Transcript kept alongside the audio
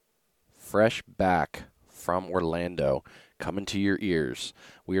fresh back from Orlando, coming to your ears.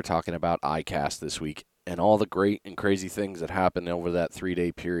 We are talking about ICAST this week and all the great and crazy things that happened over that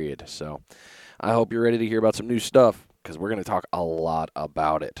 3-day period. So I hope you're ready to hear about some new stuff because we're going to talk a lot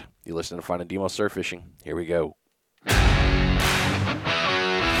about it. You listen to Finding Demo Surf Fishing. Here we go.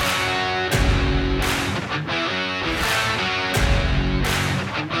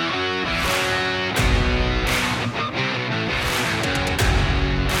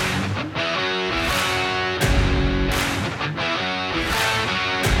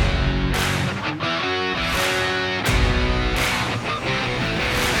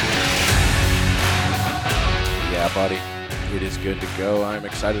 Buddy, it is good to go. I'm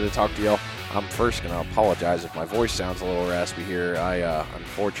excited to talk to y'all. I'm first going to apologize if my voice sounds a little raspy here. I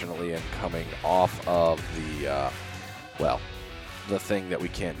unfortunately am coming off of the thing that we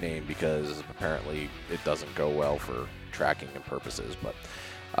can't name because apparently it doesn't go well for tracking and purposes. But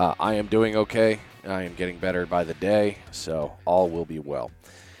I am doing okay. I am getting better by the day, so all will be well.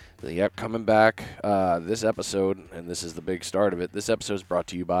 Yep, coming back, this episode, and this is the big start of it, this episode is brought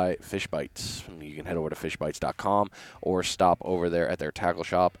to you by Fish Bites. You can head over to fishbites.com or stop over there at their tackle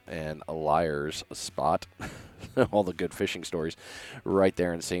shop and a Liar's Spot. All the good fishing stories right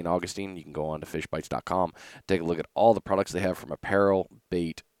there in St. Augustine. You can go on to fishbites.com, take a look at all the products they have from apparel,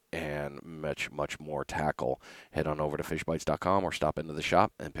 bait, and much, much more tackle. Head on over to fishbites.com or stop into the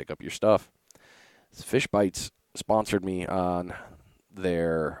shop and pick up your stuff. Fish Bites sponsored me on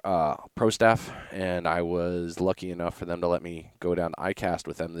their pro staff, and I was lucky enough for them to let me go down to ICAST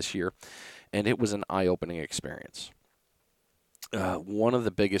with them this year, and it was an eye-opening experience. One of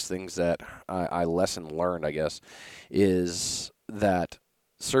the biggest things that I lesson learned, I guess, is that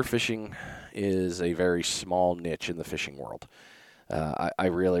surf fishing is a very small niche in the fishing world. I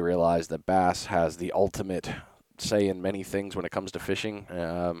really realized that bass has the ultimate say in many things when it comes to fishing,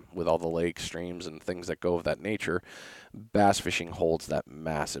 with all the lakes, streams, and things that go of that nature. Bass fishing holds that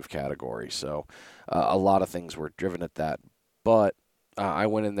massive category, so a lot of things were driven at that. But I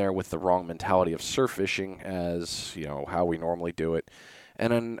went in there with the wrong mentality of surf fishing as, how we normally do it,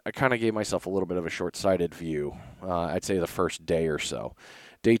 and then I kind of gave myself a little bit of a short-sighted view. I'd say the first day or so.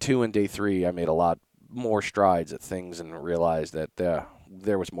 Day 2 and day 3, I made a lot more strides at things and realized that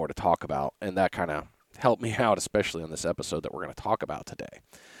there was more to talk about, and that kind of helped me out, especially on this episode that we're going to talk about today.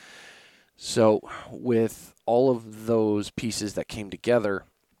 So with all of those pieces that came together,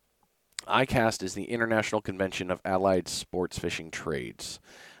 ICAST is the International Convention of Allied Sports Fishing Trades,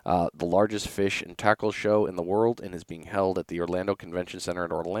 the largest fish and tackle show in the world, and is being held at the Orlando Convention Center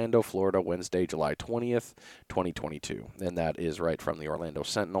in Orlando, Florida, Wednesday, July 20th, 2022. And that is right from the Orlando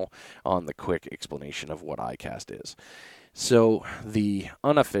Sentinel on the quick explanation of what ICAST is. So the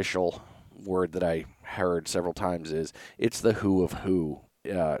unofficial word that I heard several times is it's the who of who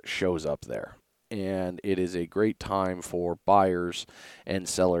shows up there. And it is a great time for buyers and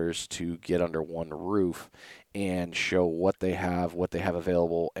sellers to get under one roof and show what they have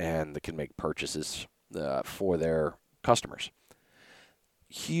available, and they can make purchases for their customers.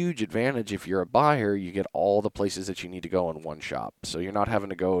 Huge advantage if you're a buyer, you get all the places that you need to go in one shop. So you're not having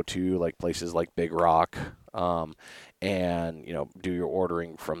to go to places like Big Rock and do your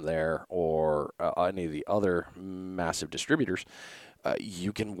ordering from there or any of the other massive distributors.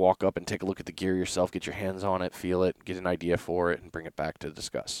 You can walk up and take a look at the gear yourself, get your hands on it, feel it, get an idea for it, and bring it back to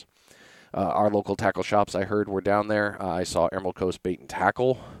discuss. Our local tackle shops, I heard, were down there. I saw Emerald Coast Bait and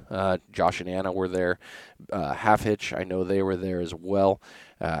Tackle. Josh and Anna were there. Half Hitch, I know they were there as well.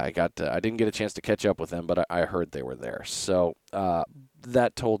 I didn't get a chance to catch up with them, but I heard they were there. So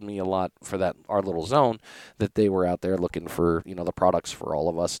that told me a lot for our little zone, that they were out there looking for the products for all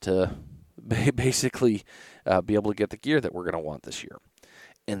of us to basically be able to get the gear that we're going to want this year.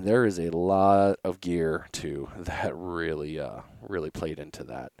 And there is a lot of gear too that really played into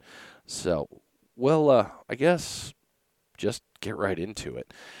that. So, I guess just get right into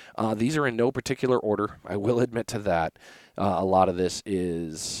it. These are in no particular order. I will admit to that. A lot of this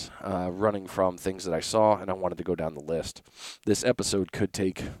is running from things that I saw, and I wanted to go down the list. This episode could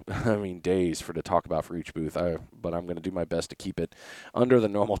take, days to talk about for each booth, but I'm going to do my best to keep it under the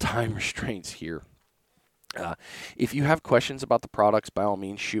normal time restraints here. If you have questions about the products, by all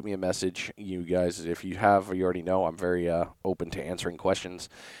means, shoot me a message. You guys, if you already know, I'm very open to answering questions,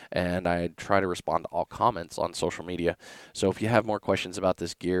 and I try to respond to all comments on social media. So if you have more questions about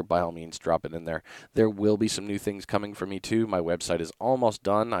this gear, by all means, drop it in there. There will be some new things coming for me, too. My website is almost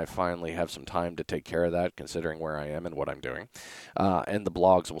done. I finally have some time to take care of that, considering where I am and what I'm doing. And the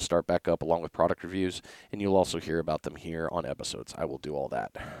blogs will start back up along with product reviews, and you'll also hear about them here on episodes. I will do all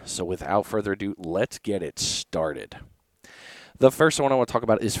that. So without further ado, let's get it started. The first one I want to talk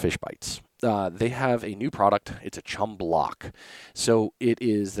about is Fish Bites. They have a new product. It's a chum block. So it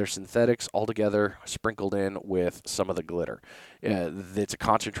is their synthetics all together sprinkled in with some of the glitter. It's a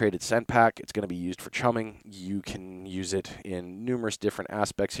concentrated scent pack. It's going to be used for chumming. You can use it in numerous different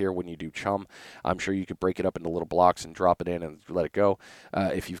aspects here when you do chum. I'm sure you could break it up into little blocks and drop it in and let it go.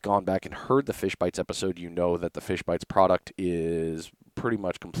 If you've gone back and heard the Fish Bites episode, you know that the Fish Bites product is pretty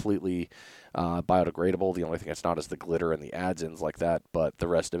much completely biodegradable. The only thing that's not is the glitter and the adz-ins like that, but the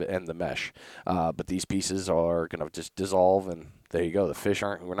rest of it and the mesh. But these pieces are going to just dissolve, and there you go. The fish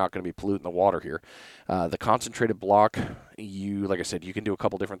aren't. We're not going to be polluting the water here. The concentrated block, like I said, you can do a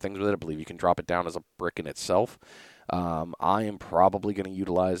couple different things with it. I believe you can drop it down as a brick in itself. I am probably going to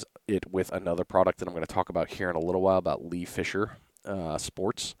utilize it with another product that I'm going to talk about here in a little while about Lee Fisher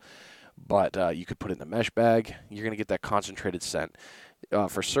Sports. But you could put it in a mesh bag. You're going to get that concentrated scent.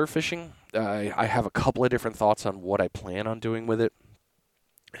 For surf fishing, I have a couple of different thoughts on what I plan on doing with it.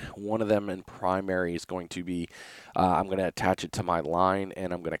 One of them in primary is going to be I'm going to attach it to my line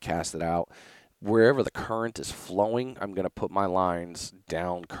and I'm going to cast it out. Wherever the current is flowing, I'm going to put my lines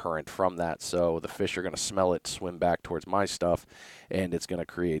down current from that, so the fish are going to smell it, swim back towards my stuff, and it's going to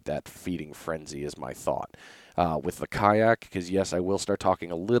create that feeding frenzy is my thought. With the kayak, because yes, I will start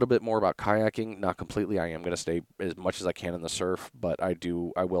talking a little bit more about kayaking, not completely. I am going to stay as much as I can in the surf, but I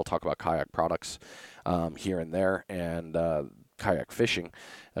will talk about kayak products here and there, and kayak fishing.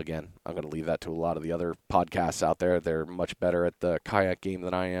 Again, I'm going to leave that to a lot of the other podcasts out there. They're much better at the kayak game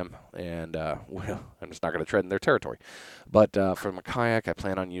than I am, and I'm just not going to tread in their territory. But from a kayak, I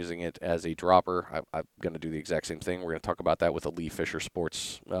plan on using it as a dropper. I'm going to do the exact same thing. We're going to talk about that with the Lee Fisher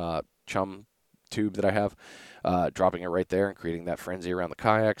Sports chum tube that I have, dropping it right there and creating that frenzy around the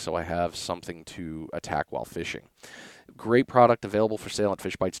kayak so I have something to attack while fishing. Great product available for sale at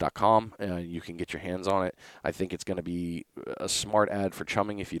fishbites.com. You can get your hands on it. I think it's going to be a smart ad for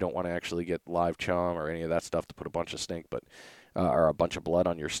chumming if you don't want to actually get live chum or any of that stuff to put a bunch of stink, or a bunch of blood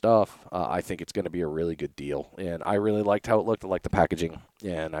on your stuff. I think it's going to be a really good deal, and I really liked how it looked. I liked the packaging,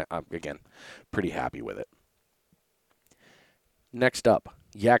 and I'm again pretty happy with it. Next up,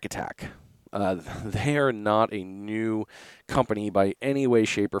 Yak Attack. They are not a new company by any way,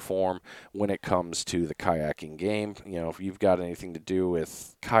 shape, or form when it comes to the kayaking game. You know, if you've got anything to do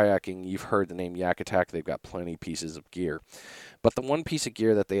with kayaking, you've heard the name Yak Attack. They've got plenty of pieces of gear. But the one piece of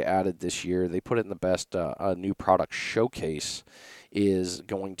gear that they added this year, they put it in the best new product showcase, is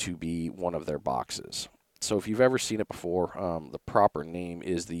going to be one of their boxes. So if you've ever seen it before, the proper name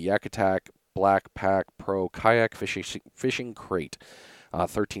is the Yak Attack Black Pack Pro Kayak Fishing Crate.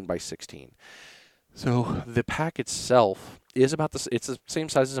 13 by 16. So the pack itself is it's the same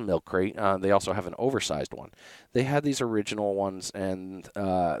size as a milk crate. They also have an oversized one. They had these original ones, and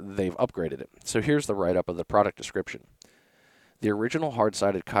they've upgraded it. So here's the write-up of the product description. The original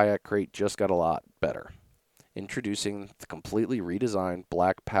hard-sided kayak crate just got a lot better. Introducing the completely redesigned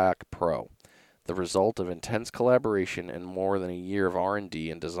Black Pack Pro, the result of intense collaboration and more than a year of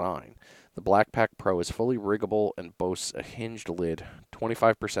R&D and design. The Black Pack Pro is fully riggable and boasts a hinged lid,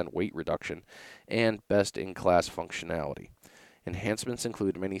 25% weight reduction, and best-in-class functionality. Enhancements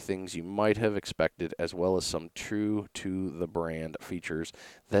include many things you might have expected, as well as some true-to-the-brand features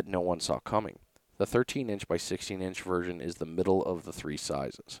that no one saw coming. The 13-inch by 16-inch version is the middle of the three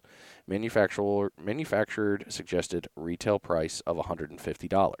sizes. Manufactured suggested retail price of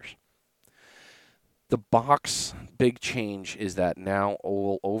 $150. The box big change is that now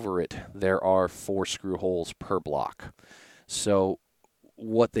all over it there are 4 screw holes per block. So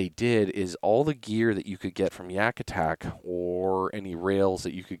what they did is all the gear that you could get from Yak Attack or any rails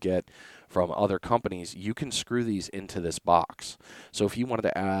that you could get from other companies, you can screw these into this box. So if you wanted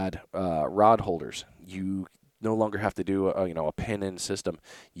to add rod holders, you no longer have to do a pin-in system.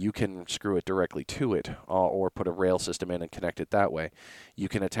 You can screw it directly to it, or put a rail system in and connect it that way. You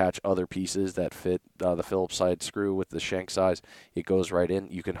can attach other pieces that fit the Phillips side screw with the shank size. It goes right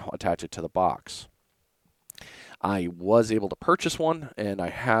in. You can attach it to the box. I was able to purchase one, and I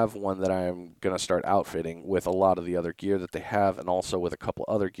have one that I'm going to start outfitting with a lot of the other gear that they have, and also with a couple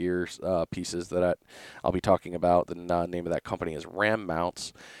other gears pieces that I'll be talking about. The name of that company is Ram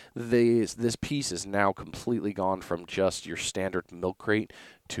Mounts. This piece is now completely gone from just your standard milk crate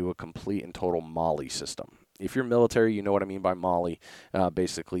to a complete and total MOLLE system. If you're military, you know what I mean by MOLLE.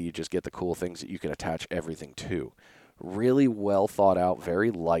 Basically, you just get the cool things that you can attach everything to. Really well thought out, very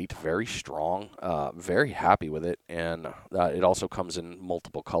light, very strong, very happy with it, and it also comes in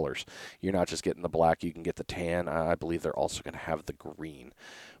multiple colors. You're not just getting the black, you can get the tan. I believe they're also going to have the green.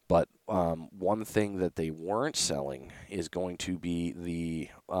 But one thing that they weren't selling is going to be the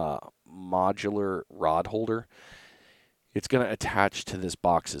modular rod holder. it's going to attach to this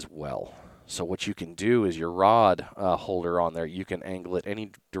box as well. So what you can do is your rod holder on there, you can angle it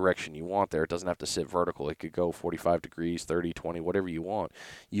any direction you want there. It doesn't have to sit vertical. It could go 45 degrees, 30, 20, whatever you want.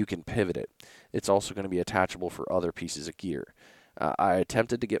 You can pivot it. It's also going to be attachable for other pieces of gear. I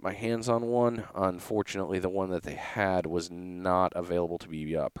attempted to get my hands on one. Unfortunately, the one that they had was not available to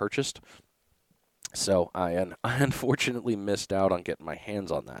be purchased. So I unfortunately missed out on getting my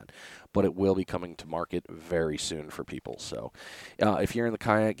hands on that, but it will be coming to market very soon for people. So if you're in the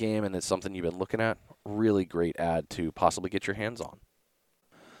kayak game and it's something you've been looking at, really great ad to possibly get your hands on.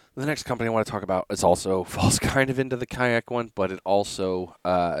 The next company I want to talk about is also falls kind of into the kayak one, but it also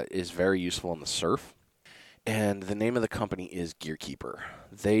is very useful in the surf. And the name of the company is Gearkeeper.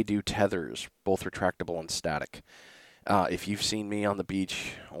 They do tethers, both retractable and static. If you've seen me on the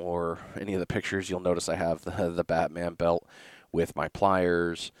beach or any of the pictures, you'll notice I have the Batman belt with my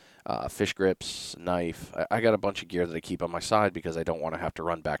pliers, fish grips, knife. I got a bunch of gear that I keep on my side because I don't want to have to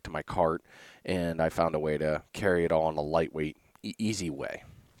run back to my cart, and I found a way to carry it all in a lightweight, easy way.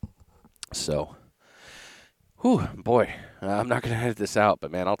 So, whew, boy, I'm not going to edit this out,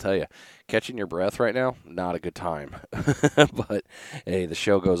 but man, I'll tell you, catching your breath right now, not a good time. But hey, the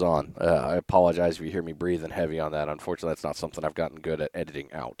show goes on. I apologize if you hear me breathing heavy on that. Unfortunately, that's not something I've gotten good at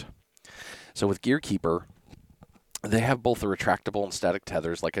editing out. So with Gearkeeper, they have both the retractable and static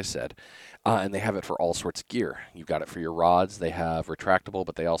tethers, like I said, and they have it for all sorts of gear. You've got it for your rods. They have retractable,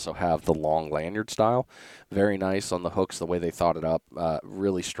 but they also have the long lanyard style. Very nice on the hooks, the way they thought it up.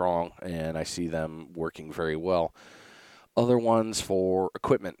 Really strong, and I see them working very well. Other ones for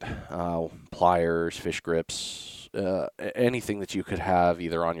equipment, pliers, fish grips, anything that you could have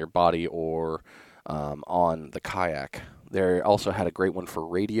either on your body or on the kayak. They also had a great one for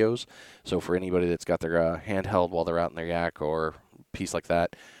radios. So for anybody that's got their handheld while they're out in their yak or piece like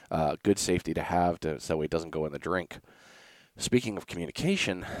that, good safety to have so it doesn't go in the drink. Speaking of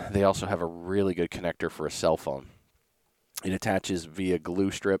communication, they also have a really good connector for a cell phone. It attaches via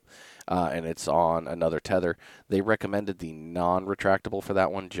glue strip, and it's on another tether. They recommended the non-retractable for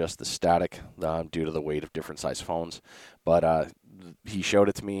that one, just the static, due to the weight of different size phones. But he showed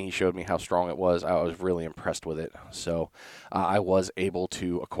it to me. He showed me how strong it was. I was really impressed with it. So I was able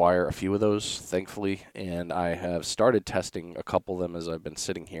to acquire a few of those, thankfully, and I have started testing a couple of them as I've been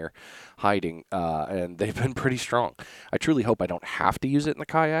sitting here hiding, and they've been pretty strong. I truly hope I don't have to use it in the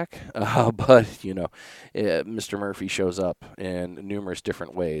kayak, but, you know, Mr. Murphy shows up in numerous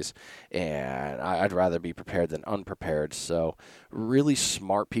different ways, and I'd rather be prepared than unprepared. So really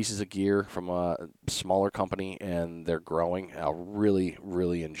smart pieces of gear from a smaller company, and they're growing. I really,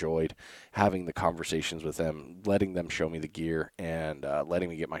 really enjoyed having the conversations with them, letting them show me the gear, and letting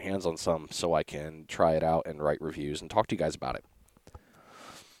me get my hands on some so I can try it out and write reviews and talk to you guys about it.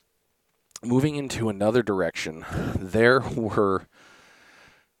 Moving into another direction, there were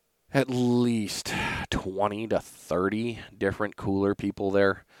at least 20 to 30 different cooler people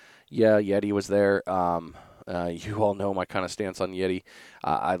there. Yeah, Yeti was there. You all know my kind of stance on Yeti.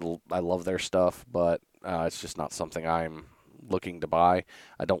 I love their stuff, but it's just not something I'm looking to buy.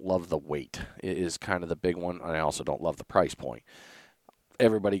 I don't love the weight. It is kind of the big one, and I also don't love the price point.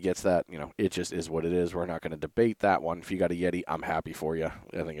 Everybody gets that. You know, it just is what it is. We're not going to debate that one. If you got a Yeti, I'm happy for you.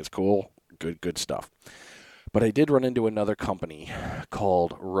 I think it's cool. Good stuff. But I did run into another company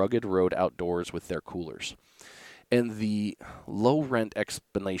called Rugged Road Outdoors with their coolers. And the low rent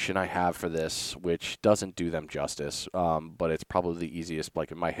explanation I have for this, which doesn't do them justice, but it's probably the easiest,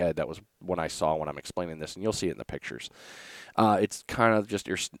 like in my head, that was when I saw when I'm explaining this, and you'll see it in the pictures. It's kind of just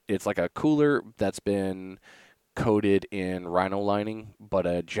it's like a cooler that's been coated in rhino lining, but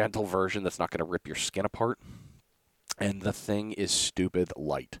a gentle version that's not going to rip your skin apart. And the thing is stupid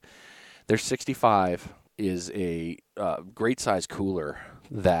light. Their 65 is a great size cooler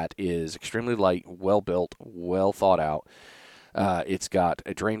that is extremely light, well built, well thought out. It's got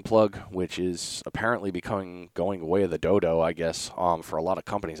a drain plug, which is apparently going away of the dodo, I guess, for a lot of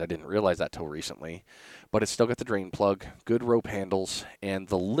companies. I didn't realize that till recently. But it's still got the drain plug, good rope handles, and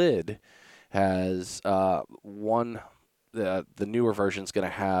the lid has the newer version is going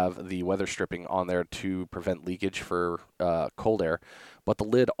to have the weather stripping on there to prevent leakage for cold air, but the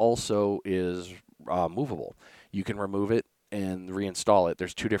lid also is movable. You can remove it and reinstall it.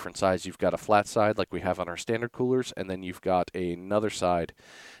 There's two different sides. You've got a flat side like we have on our standard coolers, and then you've got another side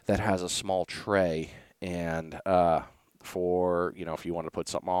that has a small tray and for, you know, if you want to put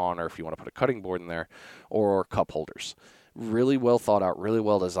something on or if you want to put a cutting board in there or cup holders. Really well thought out, really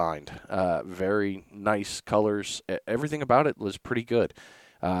well designed. Very nice colors. Everything about it was pretty good.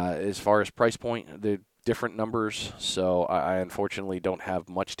 As far as price point, the different numbers, so I unfortunately don't have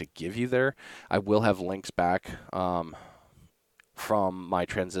much to give you there. I will have links back from my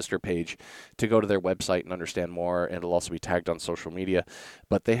Transistor page to go to their website and understand more, and it'll also be tagged on social media.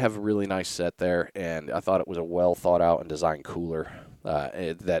 But they have a really nice set there, and I thought it was a well thought out and designed cooler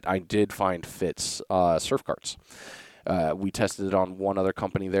that I did find fits surf carts. We tested it on one other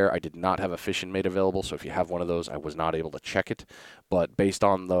company there. I did not have a fishing mate available, so if you have one of those, I was not able to check it. But based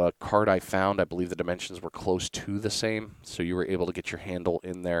on the card I found, I believe the dimensions were close to the same, so you were able to get your handle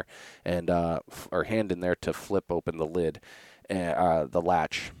in there and or hand in there to flip open the lid, the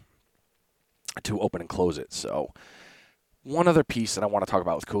latch, to open and close it. So one other piece that I want to talk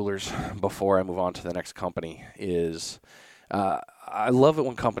about with coolers before I move on to the next company is I love it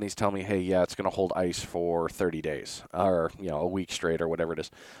when companies tell me, hey, yeah, it's going to hold ice for 30 days or, a week straight or whatever it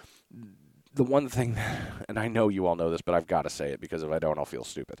is. The one thing, and I know you all know this, but I've got to say it because if I don't, I'll feel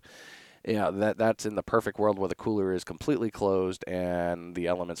stupid. Yeah, that's in the perfect world where the cooler is completely closed and the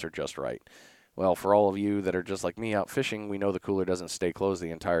elements are just right. Well, for all of you that are just like me out fishing, we know the cooler doesn't stay closed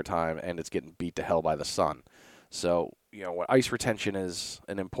the entire time and it's getting beat to hell by the sun. So, ice retention is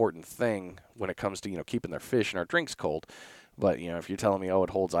an important thing when it comes to, keeping their fish and our drinks cold. But, if you're telling me, it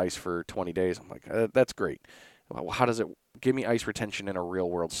holds ice for 20 days, I'm like, that's great. Well, how does it give me ice retention in a real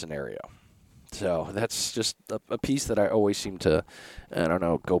world scenario? So that's just a piece that I always seem to,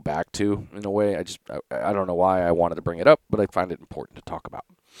 go back to in a way. I don't know why I wanted to bring it up, but I find it important to talk about.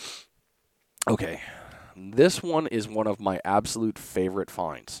 Okay, this one is one of my absolute favorite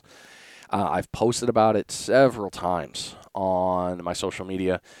finds. I've posted about it several times on my social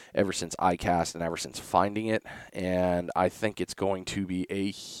media ever since ICAST and ever since finding it, and I think it's going to be a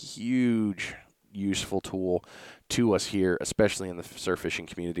huge useful tool to us here, especially in the surf fishing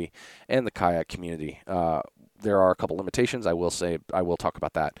community and the kayak community. There are a couple limitations, I will say. I will talk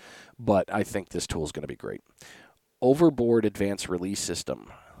about that, but I think this tool is going to be great. Overboard Advanced Release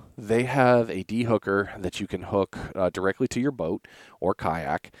System. They have a D-hooker that you can hook directly to your boat or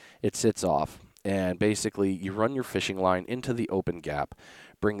kayak. It sits off, and basically you run your fishing line into the open gap,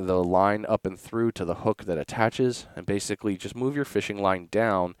 bring the line up and through to the hook that attaches, and basically just move your fishing line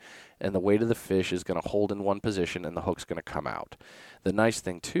down, and the weight of the fish is going to hold in one position, and the hook's going to come out. The nice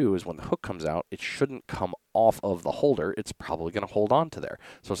thing, too, is when the hook comes out, it shouldn't come off of the holder. It's probably going to hold on to there,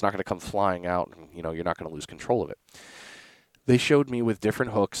 so it's not going to come flying out, and you're not going to lose control of it. They showed me with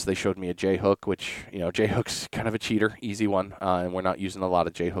different hooks. They showed me a J hook, which, J hook's kind of a cheater, easy one, and we're not using a lot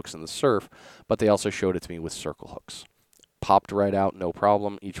of J hooks in the surf, but they also showed it to me with circle hooks. Popped right out, no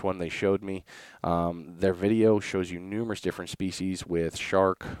problem. Each one they showed me. Their video shows you numerous different species with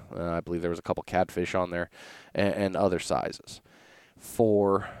shark. I believe there was a couple catfish on there, and other sizes.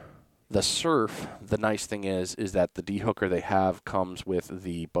 For the surf, the nice thing is that the D-hooker they have comes with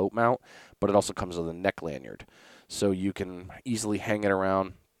the boat mount, but it also comes with a neck lanyard. So you can easily hang it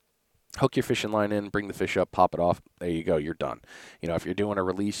around, hook your fishing line in, bring the fish up, pop it off. There you go, you're done. If you're doing a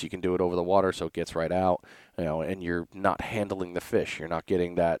release, you can do it over the water so it gets right out, and you're not handling the fish. You're not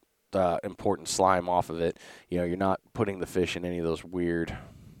getting that important slime off of it. You're not putting the fish in any of those weird,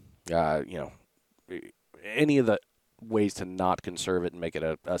 any of the ways to not conserve it and make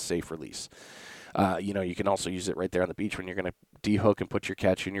it a safe release. You can also use it right there on the beach when you're going to de-hook and put your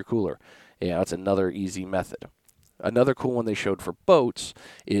catch in your cooler. That's another easy method. Another cool one they showed for boats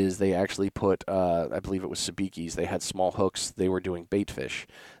is they actually put, I believe it was sabikis. They had small hooks. They were doing bait fish.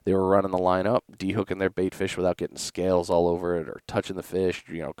 They were running the line up, de-hooking their bait fish without getting scales all over it or touching the fish,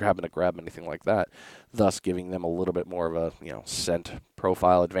 grabbing a grab, anything like that, thus giving them a little bit more of a, scent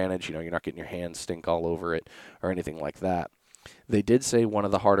profile advantage. You're not getting your hands stink all over it or anything like that. They did say one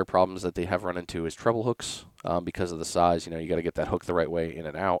of the harder problems that they have run into is treble hooks because of the size. You got to get that hook the right way in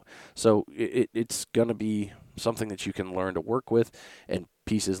and out. So it's going to be something that you can learn to work with and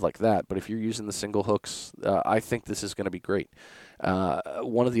pieces like that. But if you're using the single hooks, I think this is going to be great.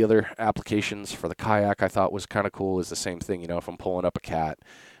 One of the other applications for the kayak I thought was kind of cool is the same thing. If I'm pulling up a cat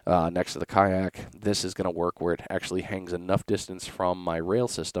next to the kayak, this is going to work where it actually hangs enough distance from my rail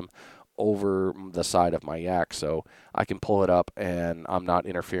system over the side of my yak so I can pull it up and I'm not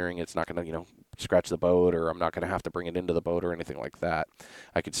interfering. It's not going to, scratch the boat, or I'm not going to have to bring it into the boat or anything like that.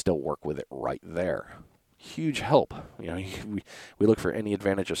 I could still work with it right there. Huge help. We look for any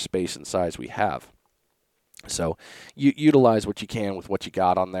advantage of space and size we have. So you utilize what you can with what you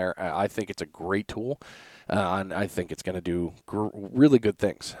got on there. I think it's a great tool, and I think it's going to do really good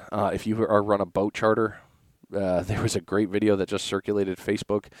things. If you are run a boat charter, there was a great video that just circulated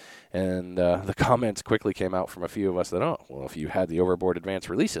Facebook, and the comments quickly came out from a few of us that, if you had the Overboard Advanced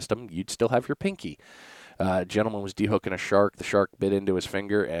Release System, you'd still have your pinky. A gentleman was de-hooking a shark. The shark bit into his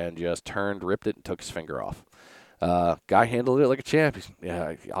finger and just turned, ripped it, and took his finger off. Guy handled it like a champ.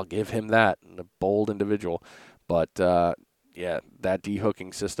 Yeah, I'll give him that. A bold individual. But yeah, that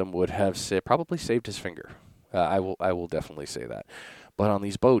dehooking system would have probably saved his finger. I will definitely say that. But on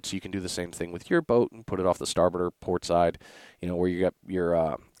these boats, you can do the same thing with your boat and put it off the starboard or port side, where you got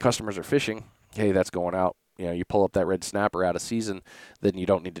your customers are fishing. Hey, that's going out. You pull up that red snapper out of season, then you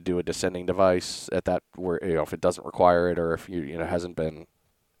don't need to do a descending device at that where if it doesn't require it or if hasn't been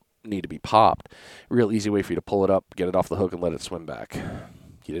need to be popped. Real easy way for you to pull it up, get it off the hook, and let it swim back.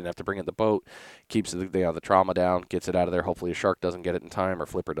 You didn't have to bring it in the boat. Keeps the trauma down, gets it out of there. Hopefully a shark doesn't get it in time or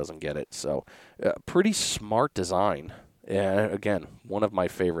flipper doesn't get it. So pretty smart design. And again, one of my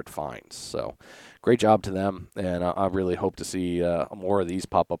favorite finds. So great job to them. And I really hope to see more of these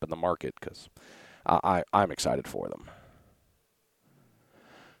pop up in the market because I'm excited for them.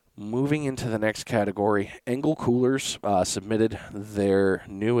 Moving into the next category, Engel Coolers submitted their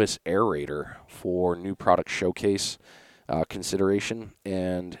newest aerator for new product showcase consideration,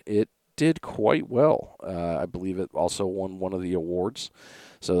 and it did quite well. I believe it also won one of the awards,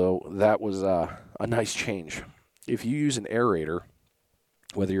 so that was a nice change. If you use an aerator,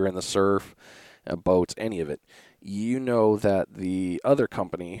 whether you're in the surf, boats, any of it, you know that the other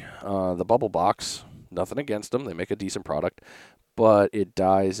company, the Bubble Box, nothing against them, they make a decent product, but it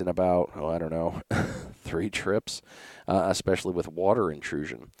dies in about, 3 trips, especially with water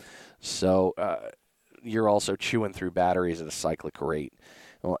intrusion. So you're also chewing through batteries at a cyclic rate.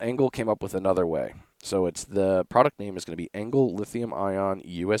 Well, Engel came up with another way. So the product name is going to be Engel Lithium Ion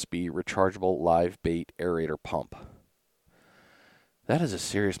USB Rechargeable Live Bait Aerator Pump. That is a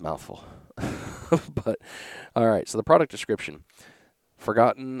serious mouthful. But, all right, so the product description.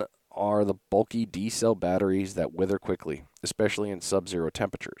 Forgotten are the bulky D-cell batteries that wither quickly, especially in sub-zero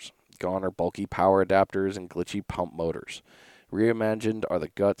temperatures. Gone are bulky power adapters and glitchy pump motors. Reimagined are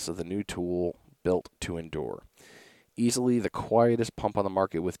the guts of the new tool built to endure. Easily the quietest pump on the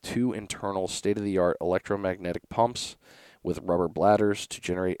market with 2 internal state-of-the-art electromagnetic pumps with rubber bladders to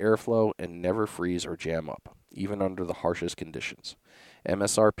generate airflow and never freeze or jam up, even under the harshest conditions.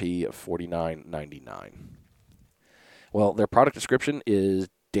 MSRP of $49.99. Well, their product description is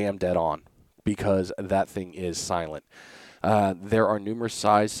damn dead on because that thing is silent. There are numerous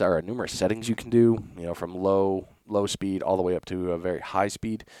settings you can do, from low speed all the way up to a very high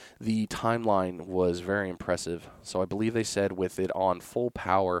speed. The timeline was very impressive. So I believe they said with it on full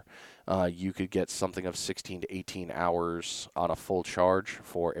power, you could get something of 16 to 18 hours on a full charge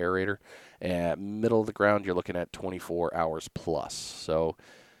for aerator. And middle of the ground, you're looking at 24 hours plus. So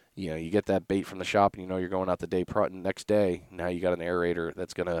you get that bait from the shop and you're going out the next day. Now you got an aerator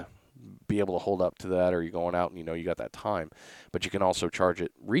that's going to be able to hold up to that, or you're going out and you got that time. But you can also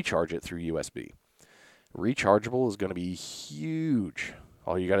recharge it through USB. Rechargeable is going to be huge.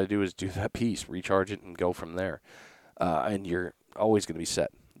 All you got to do is do that piece, recharge it, and go from there. And you're always going to be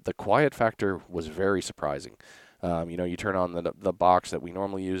set. The quiet factor was very surprising. You turn on the box that we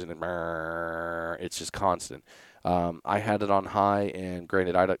normally use, and it's just constant. I had it on high, and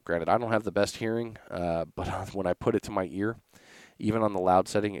granted, I don't have the best hearing, but when I put it to my ear, even on the loud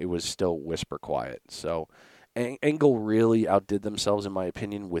setting, it was still whisper quiet. So Engel really outdid themselves, in my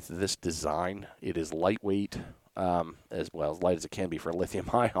opinion, with this design. It is lightweight, as well as light as it can be for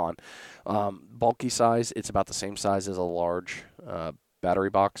lithium ion. Bulky size, it's about the same size as a large battery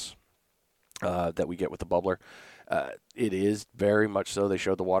box that we get with the bubbler. It is very much so. They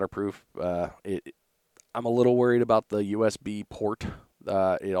showed the waterproof. I'm a little worried about the USB port.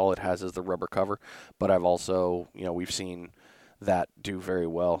 All it has is the rubber cover, but I've also, we've seen that do very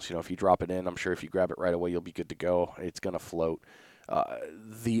well. So, if you drop it in, I'm sure if you grab it right away, you'll be good to go. It's going to float.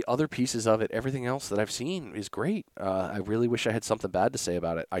 The other pieces of it, everything else that I've seen is great. I really wish I had something bad to say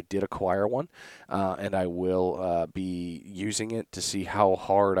about it. I did acquire one, and I will be using it to see how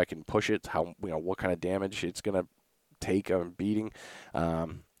hard I can push it, what kind of damage it's going to take on beating.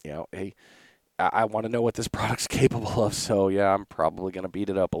 Hey, I want to know what this product's capable of, so yeah, I'm probably going to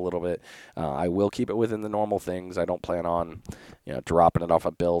beat it up a little bit. I will keep it within the normal things. I don't plan on, dropping it off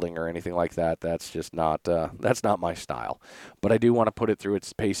a building or anything like that. That's just not my style. But I do want to put it through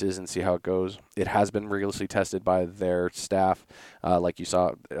its paces and see how it goes. It has been rigorously tested by their staff, like you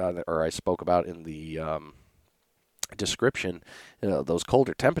saw, or I spoke about in the description. Those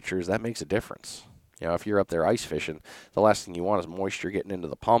colder temperatures, that makes a difference. If you're up there ice fishing, the last thing you want is moisture getting into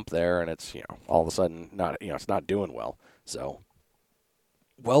the pump there, and it's, all of a sudden it's not doing well. So,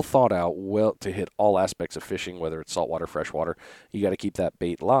 well thought out, to hit all aspects of fishing, whether it's saltwater, freshwater. You got to keep that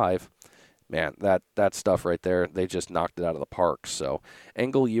bait live. Man, that stuff right there, they just knocked it out of the park. So,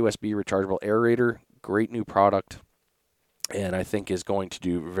 Engel USB rechargeable aerator, great new product, and I think is going to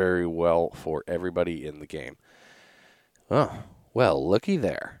do very well for everybody in the game. Oh, well, looky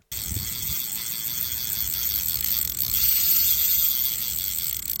there.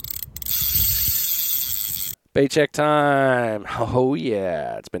 Bait check time. Oh,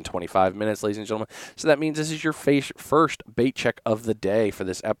 yeah. It's been 25 minutes, ladies and gentlemen. So that means this is your first bait check of the day for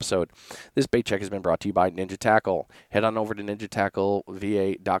this episode. This bait check has been brought to you by Ninja Tackle. Head on over to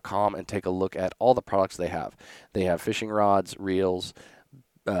ninjatackleva.com and take a look at all the products they have. They have fishing rods, reels,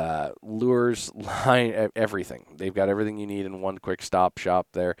 lures, line, everything. They've got everything you need in one quick stop shop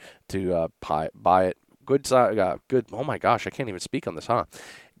there to buy it. Good. Oh, my gosh. I can't even speak on this, huh?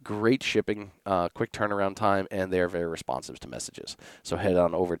 Great shipping, quick turnaround time, and they're very responsive to messages. So head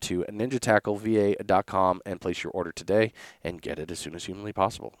on over to ninjatackleva.com and place your order today and get it as soon as humanly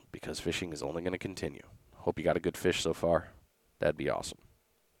possible because fishing is only going to continue. Hope you got a good fish so far. That'd be awesome.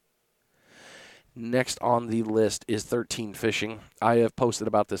 Next on the list is 13 fishing. I have posted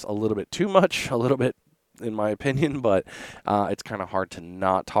about this a little bit too much, a little bit in my opinion, but it's kind of hard to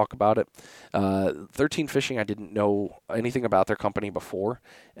not talk about it. 13 Fishing, I didn't know anything about their company before.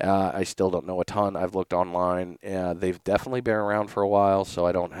 I still don't know a ton. I've looked online. They've definitely been around for a while, so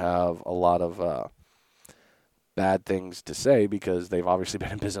I don't have a lot of bad things to say because they've obviously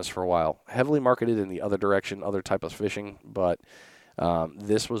been in business for a while. Heavily marketed in the other direction, other type of fishing, but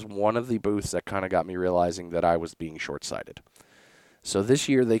this was one of the booths that kind of got me realizing that I was being short-sighted. So this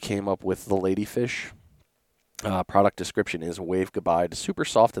year they came up with the Ladyfish. Product description is wave goodbye to super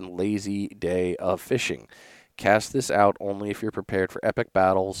soft and lazy day of fishing. Cast this out only if you're prepared for epic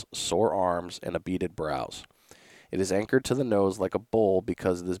battles, sore arms, and a beaded brows. It is anchored to the nose like a bull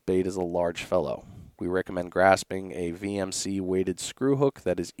because this bait is a large fellow. We recommend grasping a VMC weighted screw hook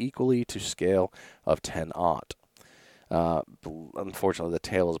that is equally to scale of 10-aught. Unfortunately, the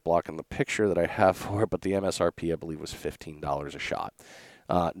tail is blocking the picture that I have for it, but the MSRP, I believe, was $15 a shot.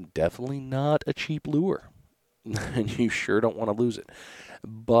 Definitely not a cheap lure. And you sure don't want to lose it.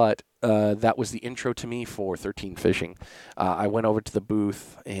 But that was the intro to me for 13 Fishing. I went over to the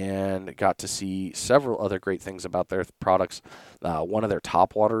booth and got to see several other great things about their products. One of their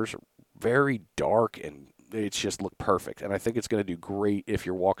top waters, very dark, and it's just looked perfect. And I think it's going to do great if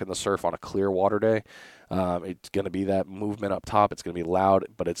you're walking the surf on a clear water day. It's going to be that movement up top. It's going to be loud,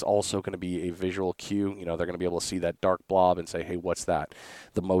 but it's also going to be a visual cue. You know, they're going to be able to see that dark blob and say, hey, what's that?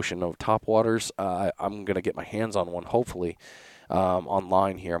 The motion of top waters. I'm going to get my hands on one, hopefully,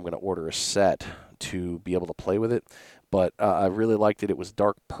 online here. I'm going to order a set to be able to play with it. But I really liked it. It was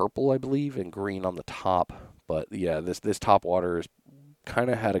dark purple, I believe, and green on the top. But, yeah, this top water is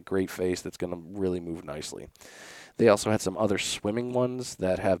kind of had a great face that's going to really move nicely. They also had some other swimming ones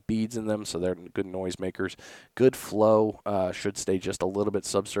that have beads in them, so they're good noise makers. Good flow, should stay just a little bit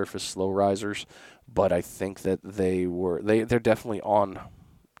subsurface, slow risers, but I think that they're definitely on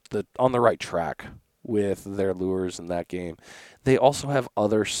the right track with their lures in that game. They also have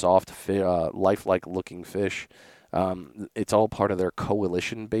other soft, lifelike looking fish. It's all part of their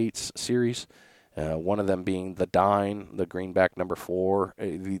Coalition Baits series. One of them being the Dine, the greenback number 4.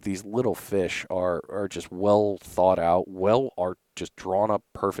 These little fish are just well thought out, are just drawn up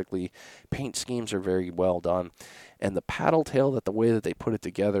perfectly. Paint schemes are very well done. And the paddle tail, the way that they put it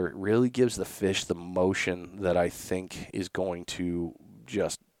together, it really gives the fish the motion that I think is going to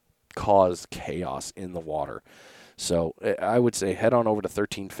just cause chaos in the water. So I would say head on over to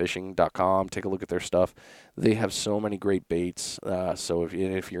 13fishing.com, take a look at their stuff. They have so many great baits. So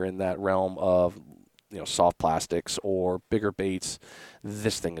if you're in that realm of soft plastics or bigger baits,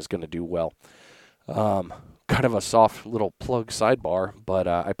 this thing is going to do well. Kind of a soft little plug sidebar, but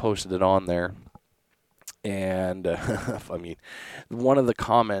I posted it on there. And I mean, one of the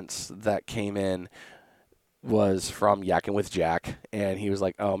comments that came in was from Yakking with Jack, and he was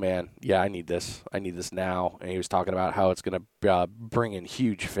like, oh man, yeah, I need this now. And he was talking about how it's going to bring in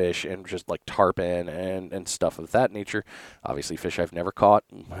huge fish and just like tarpon and stuff of that nature. Obviously fish I've never caught.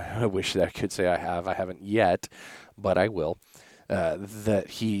 I wish that I could say I haven't yet, but I will.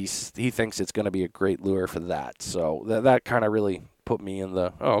 That he thinks it's going to be a great lure for that. So that kind of really put me in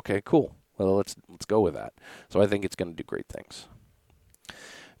the, oh, okay, cool, well, let's go with that. So I think it's going to do great things.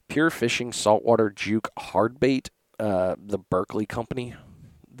 Pure Fishing Saltwater Juke Hardbait, the Berkeley company.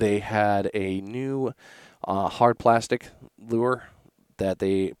 They had a new hard plastic lure that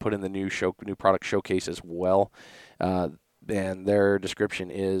they put in the new product showcase as well. And their description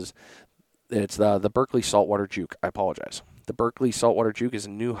is, it's the Berkeley Saltwater Juke. I apologize. The Berkeley Saltwater Juke is a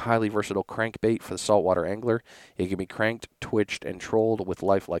new highly versatile crankbait for the saltwater angler. It can be cranked, twitched, and trolled with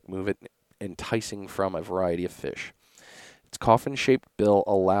lifelike movement, enticing from a variety of fish. Its coffin-shaped bill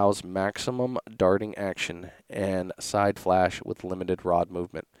allows maximum darting action and side flash with limited rod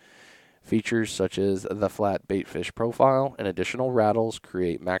movement. Features such as the flat baitfish profile and additional rattles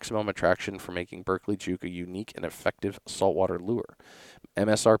create maximum attraction for making Berkeley Juke a unique and effective saltwater lure.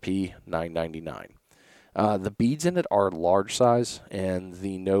 MSRP $9.99. The beads in it are large size, and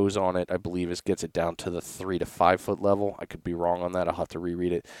the nose on it, I believe, gets it down to the 3 to 5 foot level. I could be wrong on that. I'll have to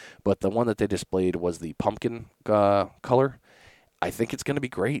reread it. But the one that they displayed was the pumpkin color. I think it's going to be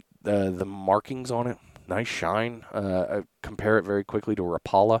great. The markings on it, nice shine. I compare it very quickly to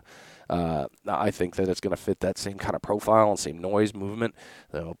Rapala. I think that it's going to fit that same kind of profile and same noise movement.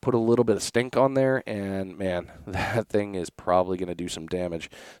 They'll put a little bit of stink on there, and man, that thing is probably going to do some damage.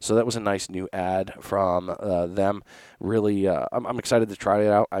 So that was a nice new ad from them. Really, I'm excited to try it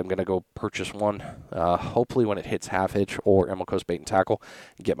out. I'm going to go purchase one, hopefully when it hits Half Hitch or Emerald Coast Bait and Tackle,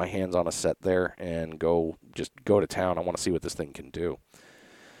 get my hands on a set there and go to town. I want to see what this thing can do.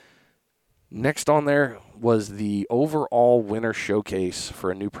 Next on there was the overall winter showcase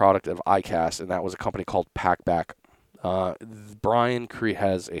for a new product of ICAST, and that was a company called Packback. Brian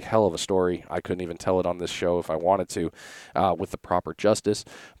has a hell of a story. I couldn't even tell it on this show if I wanted to, with the proper justice.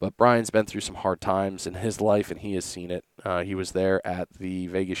 But Brian's been through some hard times in his life, and he has seen it. He was there at the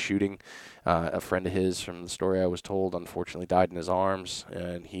Vegas shooting. A friend of his, from the story I was told, unfortunately died in his arms,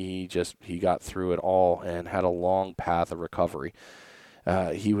 and he got through it all and had a long path of recovery.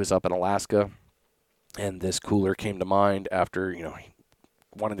 He was up in Alaska, and this cooler came to mind after, he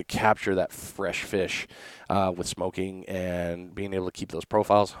wanted to capture that fresh fish with smoking and being able to keep those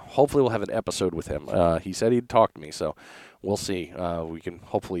profiles. Hopefully we'll have an episode with him. He said he'd talk to me, so we'll see. We can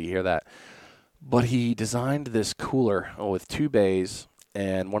hopefully hear that. But he designed this cooler with 2 bays,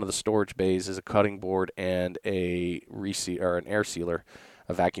 and one of the storage bays is a cutting board and an air sealer,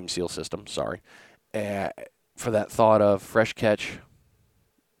 a vacuum seal system, for that thought of fresh catch,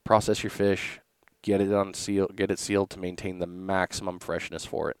 process your fish, get it sealed to maintain the maximum freshness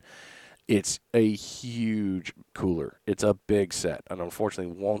for it. It's a huge cooler. It's a big set, and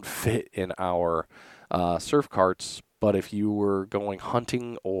unfortunately won't fit in our surf carts. But if you were going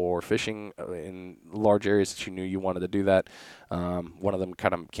hunting or fishing in large areas that you knew you wanted to do that, one of them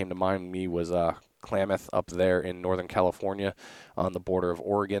kind of came to mind to me was Klamath up there in Northern California on the border of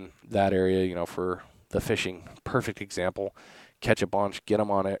Oregon. That area, for the fishing, perfect example. Catch a bunch, get them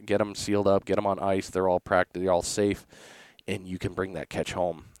on it, get them sealed up, get them on ice. They're all safe, and you can bring that catch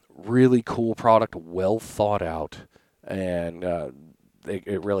home. Really cool product, well thought out, and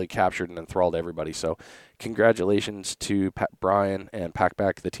it really captured and enthralled everybody. So congratulations to Brian and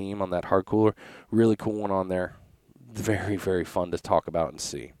Packback, the team, on that hard cooler. Really cool one on there. Very, very fun to talk about and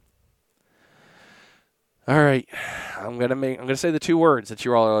see. All right, I'm gonna say the 2 words that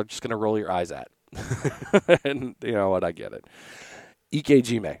you're all just gonna roll your eyes at. And you know what? I get it.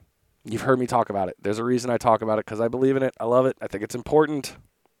 ICAST. You've heard me talk about it. There's a reason I talk about it, because I believe in it. I love it. I think it's important.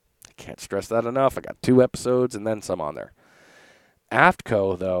 I can't stress that enough. I got 2 episodes and then some on there.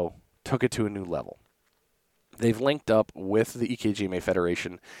 AFTCO, though, took it to a new level. They've linked up with the ICAST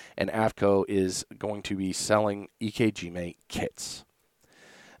Federation, and AFTCO is going to be selling ICAST kits.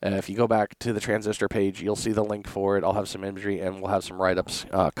 If you go back to the Transistor page, you'll see the link for it. I'll have some imagery, and we'll have some write-ups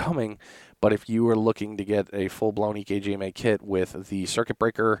coming. But if you are looking to get a full-blown ICAST kit with the circuit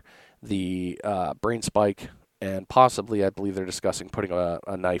breaker, the brain spike, and possibly, I believe they're discussing putting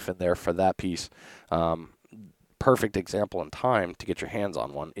a knife in there for that piece. Perfect example in time to get your hands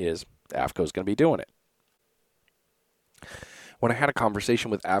on one is AFTCO is going to be doing it. When I had a conversation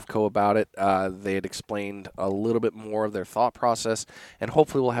with AFTCO about it, they had explained a little bit more of their thought process, and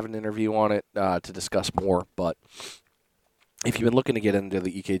hopefully we'll have an interview on it to discuss more. But if you've been looking to get into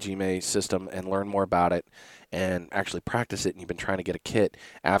the ICAST system and learn more about it and actually practice it, and you've been trying to get a kit,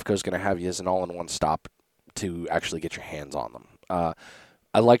 AFTCO is going to have you as an all-in-one stop to actually get your hands on them.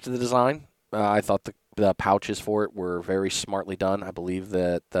 I liked the design. I thought the pouches for it were very smartly done. I believe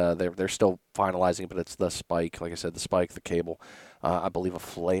that they're still finalizing, but it's the spike, like I said, the spike, the cable. I believe a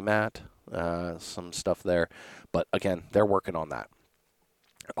flay mat, some stuff there. But again, they're working on that.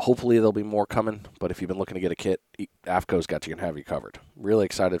 Hopefully there'll be more coming, but if you've been looking to get a kit, AFTCO's got you and have you covered. Really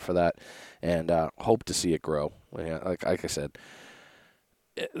excited for that, and hope to see it grow. Yeah, like I said,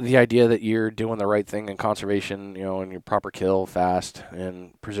 the idea that you're doing the right thing in conservation, and your proper kill fast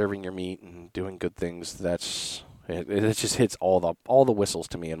and preserving your meat and doing good things, it just hits all the whistles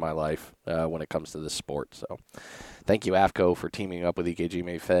to me in my life when it comes to this sport. So thank you, AFTCO, for teaming up with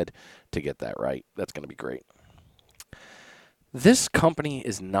ICAST Fed to get that right. That's going to be great. This company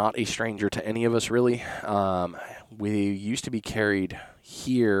is not a stranger to any of us, really. We used to be carried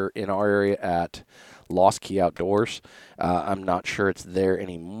here in our area at Lost Key Outdoors. I'm not sure it's there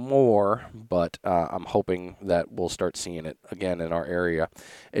anymore, but I'm hoping that we'll start seeing it again in our area.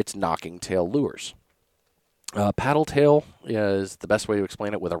 It's Knocking Tail Lures. Paddle tail is the best way to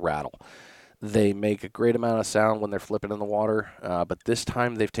explain it, with a rattle. They make a great amount of sound when they're flipping in the water, but this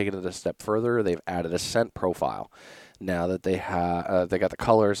time they've taken it a step further. They've added a scent profile. Now that they got the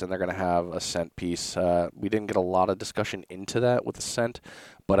colors and they're going to have a scent piece. We didn't get a lot of discussion into that with the scent,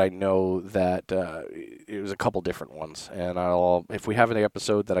 but I know that it was a couple different ones. And if we have any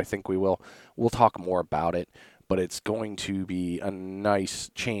episode that I think we'll talk more about it. But it's going to be a nice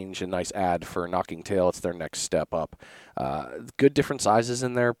change, a nice add for Knocking Tail. It's their next step up. Good different sizes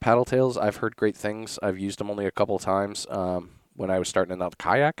in their paddle tails. I've heard great things. I've used them only a couple of times when I was starting out the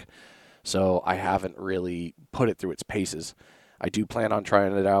kayak, so I haven't really put it through its paces. I do plan on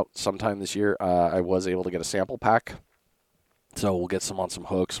trying it out sometime this year. I was able to get a sample pack, so we'll get some on some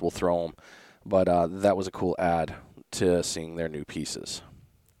hooks. We'll throw them. But that was a cool add to seeing their new pieces.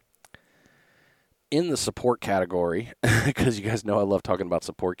 In the support category, because you guys know I love talking about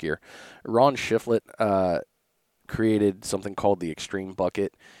support gear, Ron Shiflett created something called the Extreme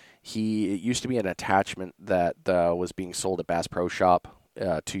Bucket. It used to be an attachment that was being sold at Bass Pro Shop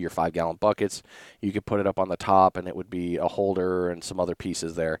to your 5-gallon buckets. You could put it up on the top, and it would be a holder and some other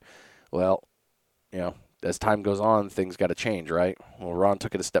pieces there. Well, as time goes on, things got to change, right? Well, Ron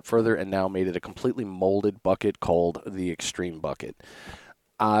took it a step further and now made it a completely molded bucket called the Extreme Bucket.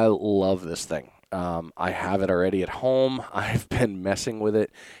 I love this thing. I have it already at home. I've been messing with it.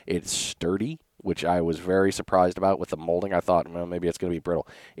 It's sturdy, which I was very surprised about with the molding. I thought, well, maybe it's going to be brittle.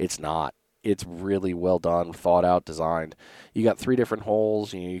 It's not. It's really well done, thought out, designed. You got 3 different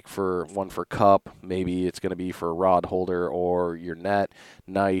holes. One for cup. Maybe it's going to be for a rod holder or your net,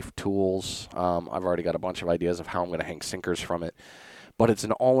 knife, tools. I've already got a bunch of ideas of how I'm going to hang sinkers from it. But it's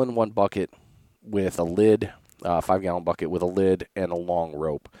an all-in-one bucket with a lid, 5-gallon bucket with a lid and a long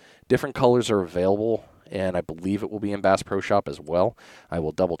rope. Different colors are available, and I believe it will be in Bass Pro Shop as well. I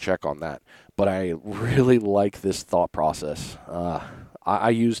will double check on that. But I really like this thought process.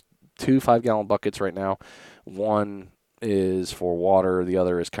 I use 2 5-gallon buckets right now. One is for water. The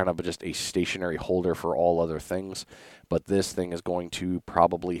other is kind of just a stationary holder for all other things. But this thing is going to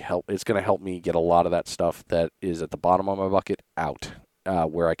probably help. It's going to help me get a lot of that stuff that is at the bottom of my bucket out.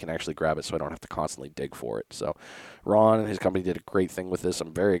 Where I can actually grab it so I don't have to constantly dig for it. So Ron and his company did a great thing with this.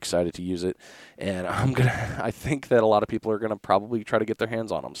 I'm very excited to use it, and I think that a lot of people are going to probably try to get their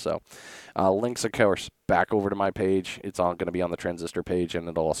hands on them. So links, of course, back over to my page. It's going to be on the Transistor page, and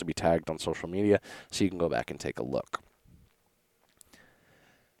it'll also be tagged on social media, so you can go back and take a look.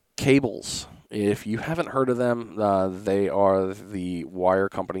 Cables. If you haven't heard of them, they are the wire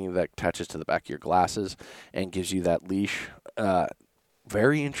company that attaches to the back of your glasses and gives you that leash.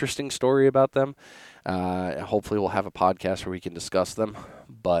 Very interesting story about them. Hopefully we'll have a podcast where we can discuss them.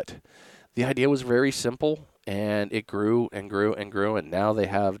 But the idea was very simple, and it grew and grew and grew, and now they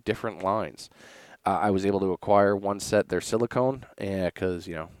have different lines. I was able to acquire one set. They're silicone, because,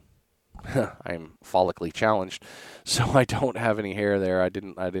 I'm follically challenged, so I don't have any hair there. I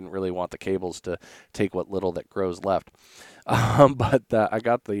didn't really want the cables to take what little that grows left. But I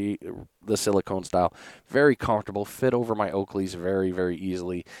got the silicone style, very comfortable, fit over my Oakleys very, very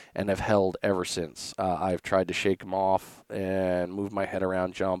easily, and have held ever since. I've tried to shake them off and move my head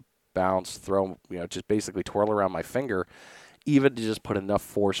around, jump, bounce, throw, just basically twirl around my finger, even to just put enough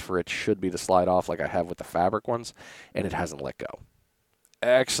force for it should be to slide off like I have with the fabric ones, and it hasn't let go.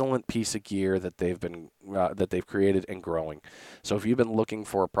 Excellent piece of gear that they've created and growing. So if you've been looking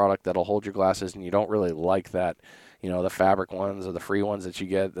for a product that'll hold your glasses and you don't really like that, the fabric ones or the free ones that you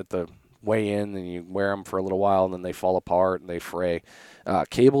get at the weigh-in and you wear them for a little while and then they fall apart and they fray,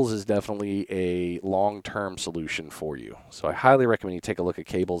 Cables is definitely a long-term solution for you. So I highly recommend you take a look at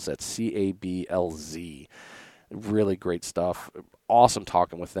Cables at CABLZ. Really great stuff. Awesome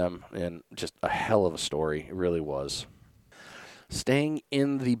talking with them, and just a hell of a story. It really was. Staying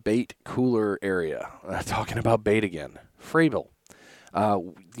in the bait cooler area, talking about bait again, Frabill.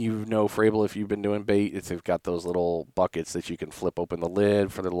 Frabill if you've been doing bait. They've got those little buckets that you can flip open the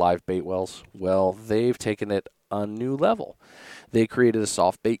lid for the live bait wells. Well, they've taken it a new level. They created a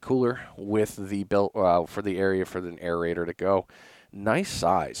soft bait cooler with the built for the area for an aerator to go. Nice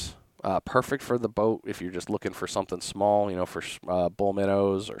size. Perfect for the boat if you're just looking for something small, for bull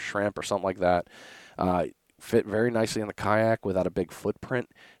minnows or shrimp or something like that. Fit very nicely in the kayak without a big footprint.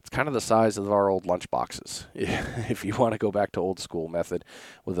 It's kind of the size of our old lunch boxes. If you want to go back to old school method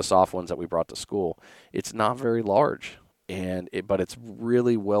with the soft ones that we brought to school, it's not very large, but it's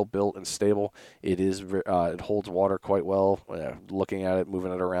really well built and stable. It holds water quite well. Looking at it,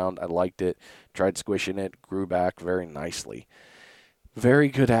 moving it around, I liked it. Tried squishing it, grew back very nicely. Very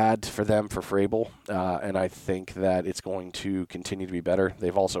good ad for them for Frable, and I think that it's going to continue to be better.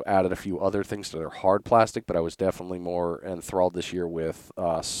 They've also added a few other things to their hard plastic, but I was definitely more enthralled this year with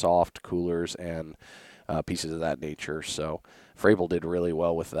soft coolers and pieces of that nature. So Frable did really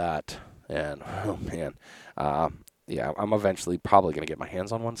well with that, and oh man, yeah, I'm eventually probably going to get my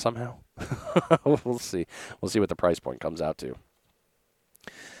hands on one somehow. We'll see. We'll see what the price point comes out to.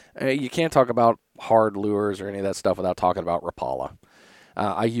 You can't talk about hard lures or any of that stuff without talking about Rapala.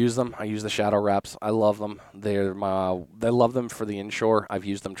 I use them. I use the shadow wraps. I love them. They love them for the inshore. I've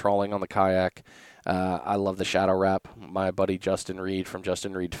used them trolling on the kayak. I love the shadow wrap. My buddy Justin Reed from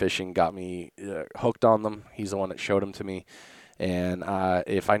Justin Reed Fishing got me hooked on them. He's the one that showed them to me. And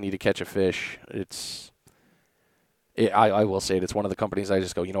if I need to catch a fish, I will say it's one of the companies I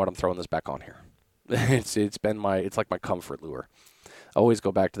just go, you know what, I'm throwing this back on here. It's like my comfort lure. Always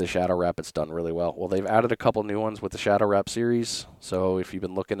go back to the Shadow Wrap. It's done really well. Well, they've added a couple new ones with the Shadow Wrap series. So if you've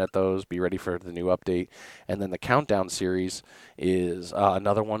been looking at those, be ready for the new update. And then the Countdown series is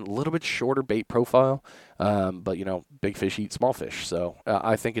another one, a little bit shorter bait profile. But, big fish eat small fish. So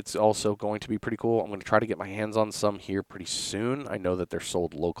I think it's also going to be pretty cool. I'm going to try to get my hands on some here pretty soon. I know that they're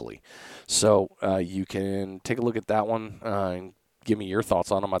sold locally. So you can take a look at that one and give me your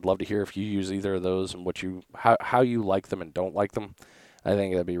thoughts on them. I'd love to hear if you use either of those and how you like them and don't like them. I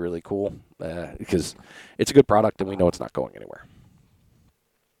think that'd be really cool because it's a good product and we know it's not going anywhere.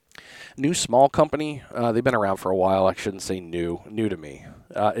 New small company, they've been around for a while. I shouldn't say new to me,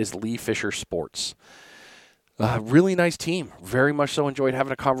 is Lee Fisher Sports. Really nice team. Very much so enjoyed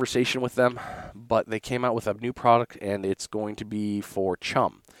having a conversation with them, but they came out with a new product and it's going to be for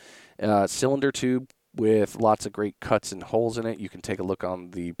chum. Cylinder tube with lots of great cuts and holes in it. You can take a look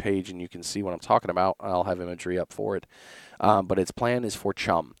on the page and you can see what I'm talking about. I'll have imagery up for it. But its plan is for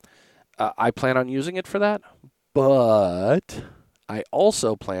chum. I plan on using it for that, but I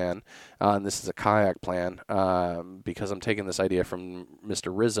also plan, and this is a kayak plan, because I'm taking this idea from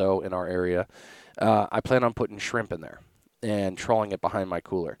Mr. Rizzo in our area, I plan on putting shrimp in there and trolling it behind my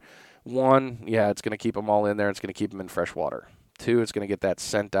cooler. One, yeah, it's going to keep them all in there. It's going to keep them in fresh water. Two, it's going to get that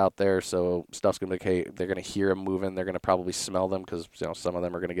scent out there, so stuff's going to be okay. They're going to hear them moving. They're going to probably smell them because some of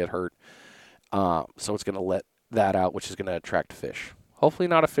them are going to get hurt. So it's going to let that out, which is going to attract fish. Hopefully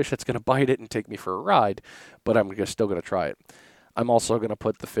not a fish that's going to bite it and take me for a ride, but I'm still going to try it. I'm also going to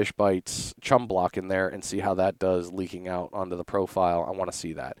put the Fish Bites chum block in there and see how that does leaking out onto the profile. I want to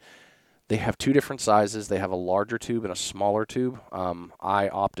see that. They have two different sizes. They have a larger tube and a smaller tube. I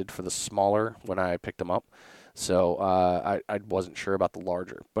opted for the smaller when I picked them up. So I wasn't sure about the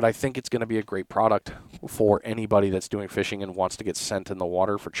larger. But I think it's going to be a great product for anybody that's doing fishing and wants to get scent in the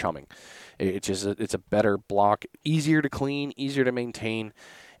water for chumming. It's a better block, easier to clean, easier to maintain,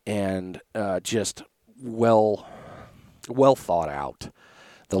 and just well thought out.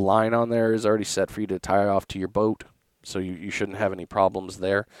 The line on there is already set for you to tie off to your boat, so you shouldn't have any problems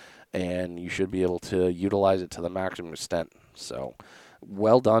there, and you should be able to utilize it to the maximum extent. So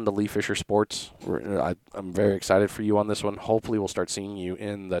well done to Lee Fisher Sports. I'm very excited for you on this one. Hopefully we'll start seeing you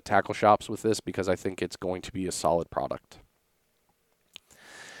in the tackle shops with this because I think it's going to be a solid product.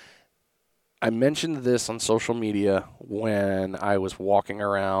 I mentioned this on social media when I was walking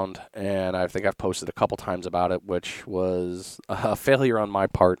around, and I think I've posted a couple times about it, which was a failure on my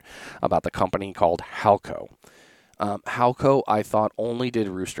part about the company called Halco. Halco, I thought, only did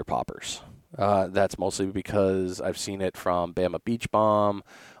rooster poppers. That's mostly because I've seen it from Bama Beach Bomb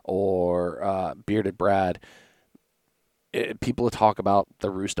or Bearded Brad. People talk about the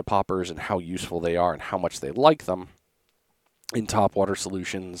rooster poppers and how useful they are and how much they like them in topwater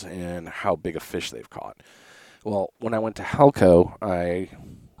solutions and how big a fish they've caught. Well, when I went to Halco, I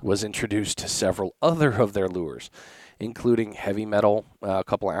was introduced to several other of their lures, including heavy metal, a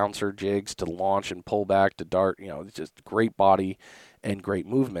couple of ouncer jigs to launch and pull back to dart, just great body and great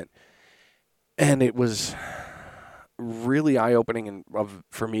movement. And it was really eye-opening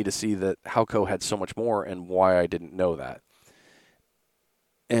for me to see that Halco had so much more and why I didn't know that.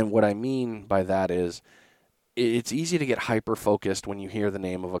 And what I mean by that is it's easy to get hyper-focused when you hear the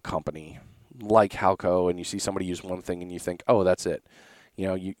name of a company like Halco and you see somebody use one thing and you think, oh, that's it.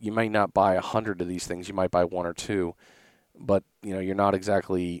 You might not buy 100 of these things. You might buy one or two, but, you're not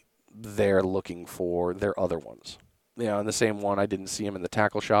exactly there looking for their other ones. And the same one, I didn't see them in the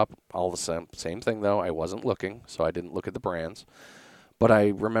tackle shop. All the same thing, though. I wasn't looking, so I didn't look at the brands. But I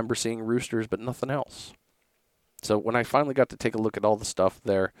remember seeing roosters, but nothing else. So when I finally got to take a look at all the stuff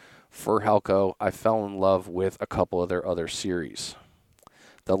there for Halco, I fell in love with a couple of their other series.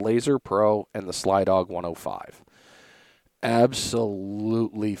 The Laser Pro and the Sly Dog 105.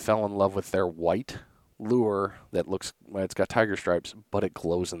 Absolutely fell in love with their white lure that looks, well, it's got tiger stripes, but it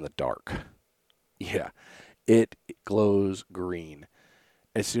glows in the dark. Yeah, it glows green.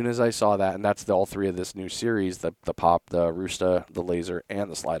 As soon as I saw that, and that's all three of this new series, the pop, the Roosta, the laser, and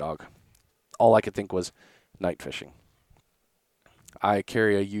the Sly Dog, all I could think was night fishing. I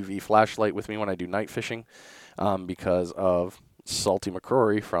carry a UV flashlight with me when I do night fishing because of Salty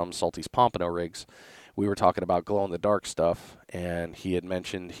McCrory from Salty's Pompano Rigs. We were talking about glow-in-the-dark stuff, and he had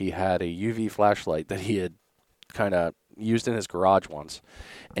mentioned he had a UV flashlight that he had kind of used in his garage once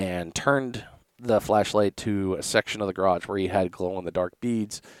and turned the flashlight to a section of the garage where he had glow-in-the-dark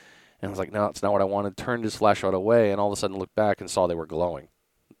beads. And I was like, no, it's not what I wanted. Turned his flashlight away and all of a sudden looked back and saw they were glowing.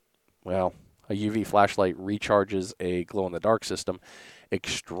 Well, a UV flashlight recharges a glow-in-the-dark system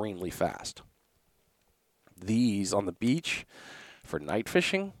extremely fast. These on the beach for night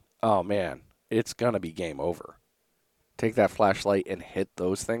fishing, oh man, it's going to be game over. Take that flashlight and hit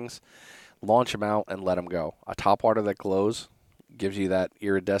those things, launch them out and let them go. A topwater that glows gives you that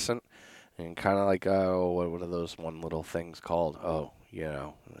iridescent and kind of like, what are those one little things called? Oh, you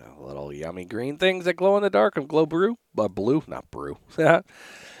know, little yummy green things that glow in the dark and glow blue, not brew.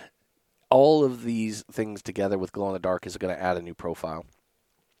 All of these things together with glow in the dark is going to add a new profile.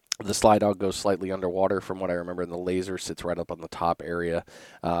 The Sly Dog goes slightly underwater from what I remember, and the laser sits right up on the top area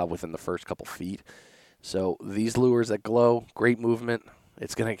within the first couple feet. So these lures that glow, great movement.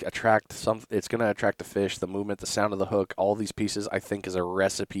 It's going to attract It's going to attract the fish, the movement, the sound of the hook. All these pieces, I think, is a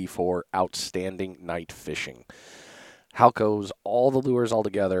recipe for outstanding night fishing. Halco's, all the lures all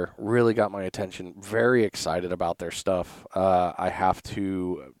together, really got my attention. Very excited about their stuff. I have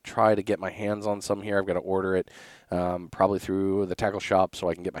to try to get my hands on some here. I've got to order it probably through the tackle shop so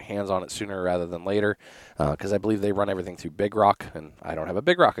I can get my hands on it sooner rather than later because I believe they run everything through Big Rock, and I don't have a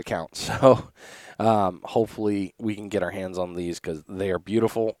Big Rock account. So hopefully we can get our hands on these because they are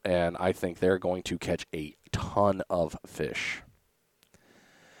beautiful, and I think they're going to catch a ton of fish.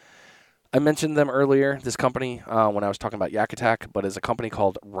 I mentioned them earlier, this company, when I was talking about Yak Attack, but it's a company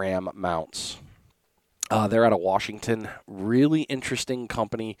called Ram Mounts. They're out of Washington. Really interesting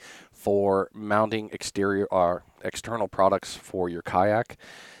company for mounting external products for your kayak.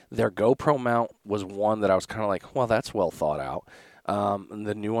 Their GoPro mount was one that I was kind of like, well, that's well thought out.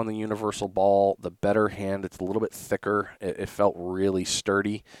 The new one, the universal ball, the better hand, it's a little bit thicker. It felt really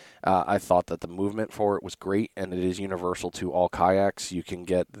sturdy. I thought that the movement for it was great, and it is universal to all kayaks. You can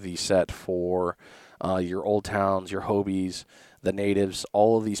get the set for your Old Towns, your Hobies, the Natives,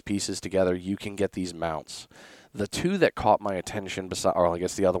 all of these pieces together. You can get these mounts. The two that caught my attention, or I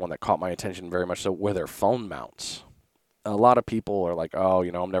guess the other one that caught my attention very much so, were their phone mounts. A lot of people are like, oh,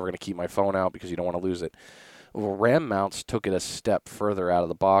 I'm never going to keep my phone out because you don't want to lose it. Well, Ram Mounts took it a step further out of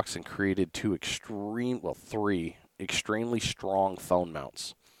the box and created three extremely strong phone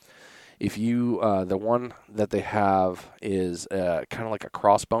mounts. If you, the one that they have is kind of like a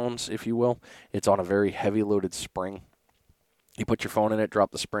crossbones, if you will. It's on a very heavy loaded spring. You put your phone in it,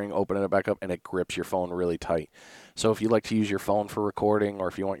 drop the spring, open it back up, and it grips your phone really tight. So if you like to use your phone for recording or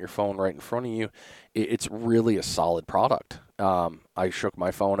if you want your phone right in front of you, it's really a solid product. I shook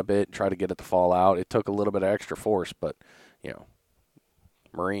my phone a bit, tried to get it to fall out. It took a little bit of extra force, but,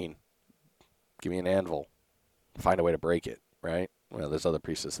 Marine, give me an anvil, find a way to break it, right? Well, there's other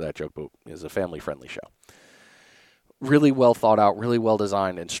pieces to that joke, but it's a family-friendly show. Really well thought out, really well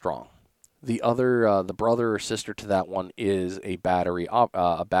designed, and strong. The other, the brother or sister to that one is a battery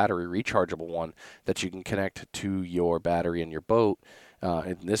rechargeable one that you can connect to your battery in your boat.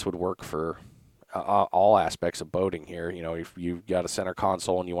 And this would work for all aspects of boating here. If you've got a center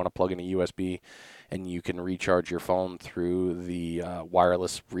console and you want to plug in a USB and you can recharge your phone through the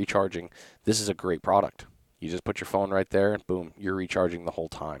wireless recharging, this is a great product. You just put your phone right there and boom, you're recharging the whole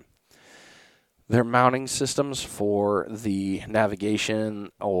time. Their mounting systems for the navigation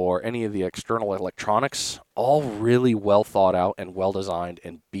or any of the external electronics, all really well thought out and well designed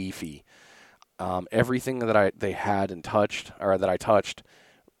and beefy. Everything that I touched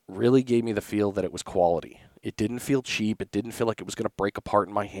really gave me the feel that it was quality. It didn't feel cheap. It didn't feel like it was going to break apart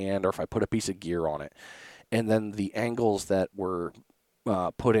in my hand or if I put a piece of gear on it. And then the angles that were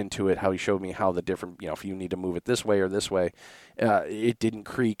put into it, how he showed me how the different, if you need to move it this way or this way, it didn't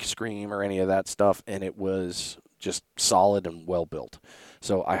creak, scream, or any of that stuff, and it was just solid and well built.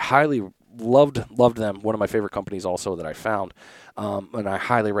 So I highly loved them. One of my favorite companies also that I found, and I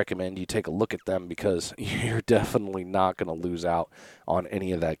highly recommend you take a look at them because you're definitely not going to lose out on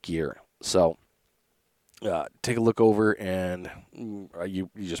any of that gear. So take a look over, and you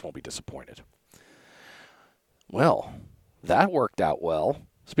just won't be disappointed. Well, that worked out well.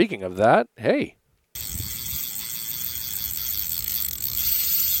 Speaking of that, hey.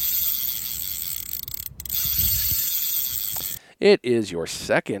 It is your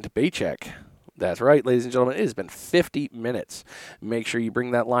second bait check. That's right, ladies and gentlemen. It has been 50 minutes. Make sure you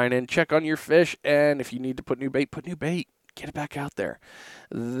bring that line in, check on your fish, and if you need to put new bait, put new bait. Get it back out there.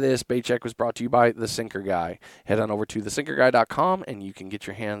 This bait check was brought to you by The Sinker Guy. Head on over to thesinkerguy.com and you can get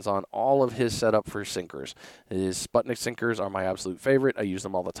your hands on all of his setup for sinkers. His Sputnik sinkers are my absolute favorite. I use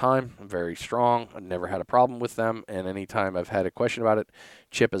them all the time. I'm very strong. I've never had a problem with them, and anytime I've had a question about it,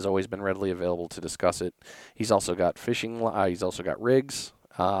 Chip has always been readily available to discuss it. He's also got he's also got rigs,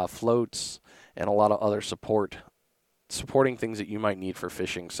 floats, and a lot of other supporting things that you might need for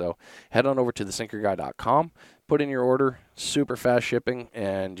fishing. So head on over to thesinkerguy.com, put in your order, super fast shipping,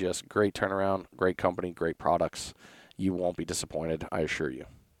 and just great turnaround, great company, great products. You won't be disappointed, I assure you.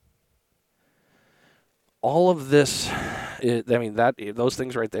 All of this, those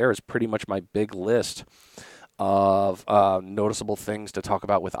things right there is pretty much my big list of noticeable things to talk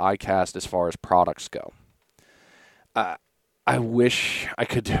about with ICAST as far as products go. I wish I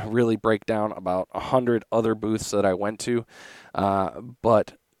could really break down about 100 other booths that I went to,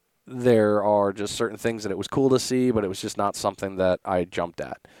 but there are just certain things that it was cool to see, but it was just not something that I jumped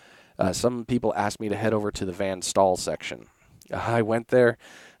at. Some people asked me to head over to the Van Staal section. I went there.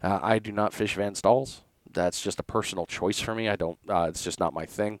 I do not fish Van Staals. That's just a personal choice for me. It's just not my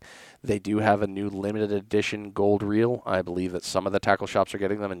thing. They do have a new limited edition gold reel. I believe that some of the tackle shops are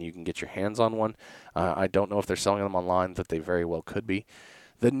getting them, and you can get your hands on one. I don't know if they're selling them online, that they very well could be.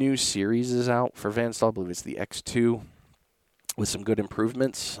 The new series is out for Van Staal. I believe it's the X2 with some good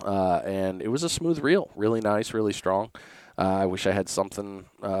improvements, and it was a smooth reel. Really nice, really strong. I wish I had something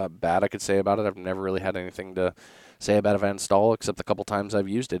bad I could say about it. I've never really had anything to say about a Van Staal, except the couple times I've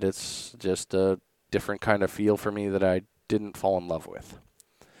used it. It's just a different kind of feel for me that I didn't fall in love with.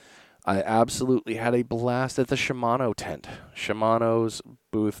 I absolutely had a blast at the Shimano tent. Shimano's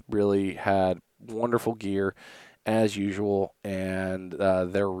booth really had wonderful gear, as usual, and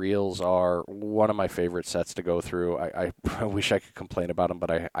their reels are one of my favorite sets to go through. I wish I could complain about them,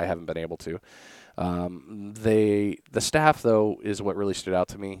 but I haven't been able to. The staff, though, is what really stood out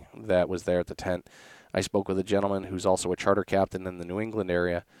to me that was there at the tent. I spoke with a gentleman who's also a charter captain in the New England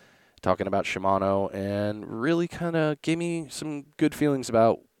area, talking about Shimano, and really kind of gave me some good feelings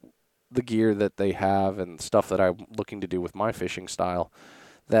about the gear that they have and stuff that I'm looking to do with my fishing style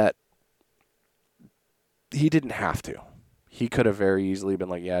that he didn't have to. He could have very easily been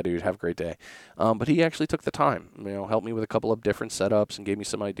like, yeah, dude, have a great day. But he actually took the time, helped me with a couple of different setups and gave me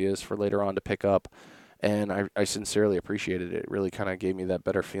some ideas for later on to pick up. And I sincerely appreciated it. It really kind of gave me that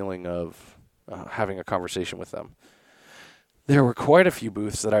better feeling of having a conversation with them. There were quite a few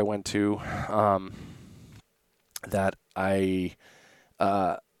booths that I went to that I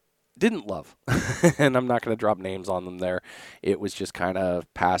didn't love. And I'm not going to drop names on them there. It was just kind of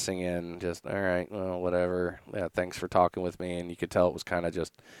passing in, just, all right, well, whatever. Yeah, thanks for talking with me. And you could tell it was kind of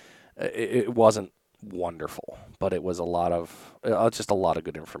just, it wasn't wonderful, but it was just a lot of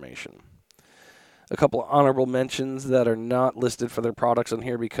good information. A couple of honorable mentions that are not listed for their products on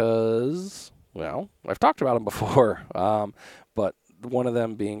here because, well, I've talked about them before, but one of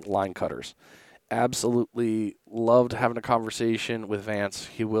them being line cutters. Absolutely loved having a conversation with Vance.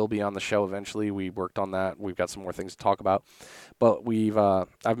 He will be on the show eventually. We worked on that. We've got some more things to talk about. But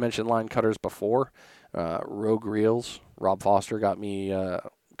I've mentioned line cutters before. Rogue Reels. Rob Foster got me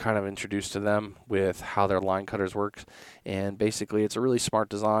kind of introduced to them with how their line cutters work. And basically, it's a really smart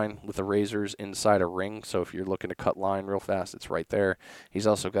design with the razors inside a ring. So if you're looking to cut line real fast, it's right there. He's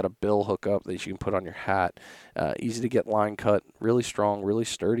also got a bill hookup that you can put on your hat. Easy to get line cut, really strong, really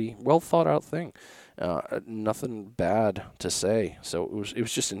sturdy, well thought out thing. Nothing bad to say. So it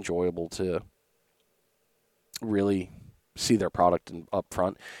was just enjoyable to really see their product up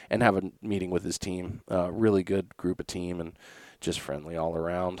front and have a meeting with his team. Really good group of team and just friendly all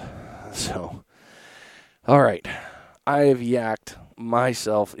around. So, all right. I have yacked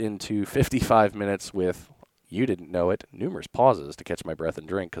myself into 55 minutes with, you didn't know it, numerous pauses to catch my breath and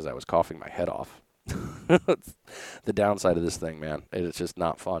drink because I was coughing my head off. The downside of this thing, man, it's just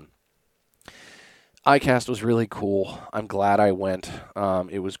not fun. ICAST was really cool. I'm glad I went.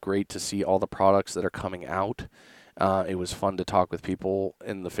 It was great to see all the products that are coming out. It was fun to talk with people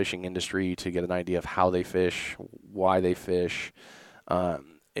in the fishing industry to get an idea of how they fish, why they fish.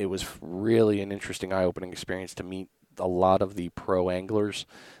 It was really an interesting, eye-opening experience to meet a lot of the pro anglers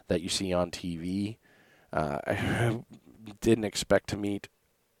that you see on TV. I didn't expect to meet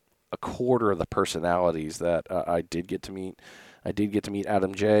a quarter of the personalities that I did get to meet. I did get to meet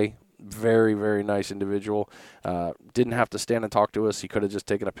Adam J., very, very nice individual. Didn't have to stand and talk to us. He could have just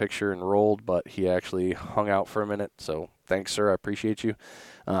taken a picture and rolled, but he actually hung out for a minute. So thanks, sir. I appreciate you.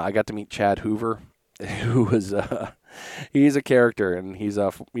 I got to meet Chad Hoover, who was He's a character, and he's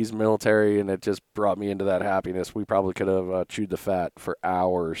military, and it just brought me into that happiness. We probably could have chewed the fat for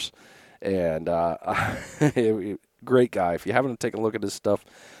hours, and great guy. If you haven't taken a look at his stuff,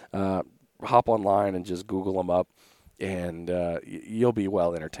 hop online and just Google him up, and you'll be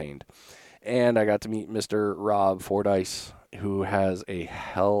well entertained. And I got to meet Mr. Rob Fordyce, who has a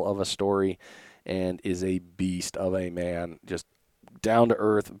hell of a story and is a beast of a man, just down to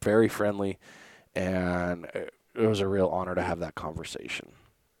earth, very friendly, and it was a real honor to have that conversation.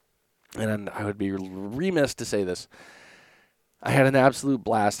 And I would be remiss to say this. I had an absolute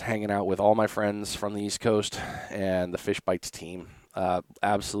blast hanging out with all my friends from the East Coast and the Fish Bites team.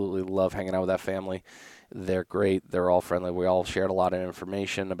 Absolutely love hanging out with that family. They're great. They're all friendly. We all shared a lot of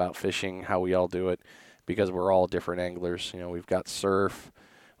information about fishing, how we all do it, because we're all different anglers. We've got surf,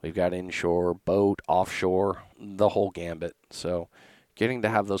 we've got inshore, boat, offshore, the whole gambit. So getting to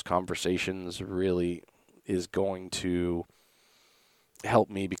have those conversations really is going to help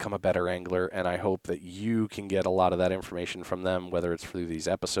me become a better angler, and I hope that you can get a lot of that information from them, whether it's through these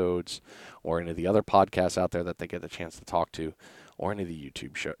episodes or any of the other podcasts out there that they get the chance to talk to, or any of the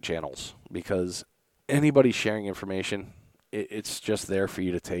YouTube channels, because anybody sharing information, it's just there for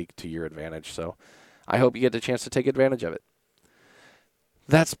you to take to your advantage. So I hope you get the chance to take advantage of it.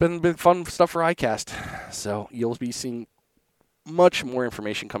 That's been fun stuff for ICAST. So you'll be seeing much more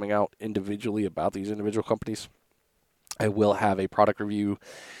information coming out individually about these individual companies. I will have a product review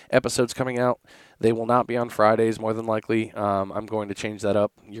episodes coming out. They will not be on Fridays, more than likely. I'm going to change that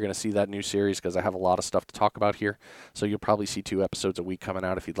up. You're going to see that new series because I have a lot of stuff to talk about here. So you'll probably see 2 episodes a week coming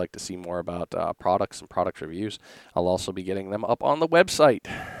out if you'd like to see more about products and product reviews. I'll also be getting them up on the website.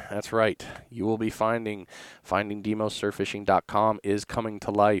 That's right. You will be finding DemosSurfishing.com is coming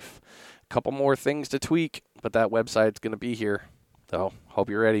to life. A couple more things to tweak, but that website's going to be here. So hope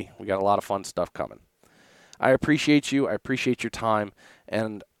you're ready. We got a lot of fun stuff coming. I appreciate you. I appreciate your time.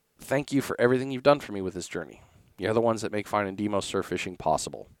 And thank you for everything you've done for me with this journey. You're the ones that make finding Demos Surf Fishing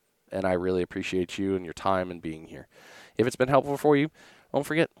possible. And I really appreciate you and your time and being here. If it's been helpful for you, don't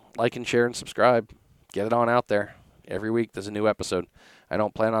forget, like and share and subscribe. Get it on out there. Every week there's a new episode. I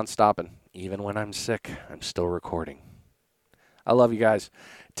don't plan on stopping. Even when I'm sick, I'm still recording. I love you guys.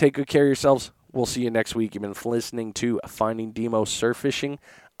 Take good care of yourselves. We'll see you next week. You've been listening to Finding Demos Surf Fishing.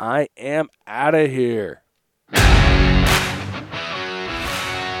 I am out of here.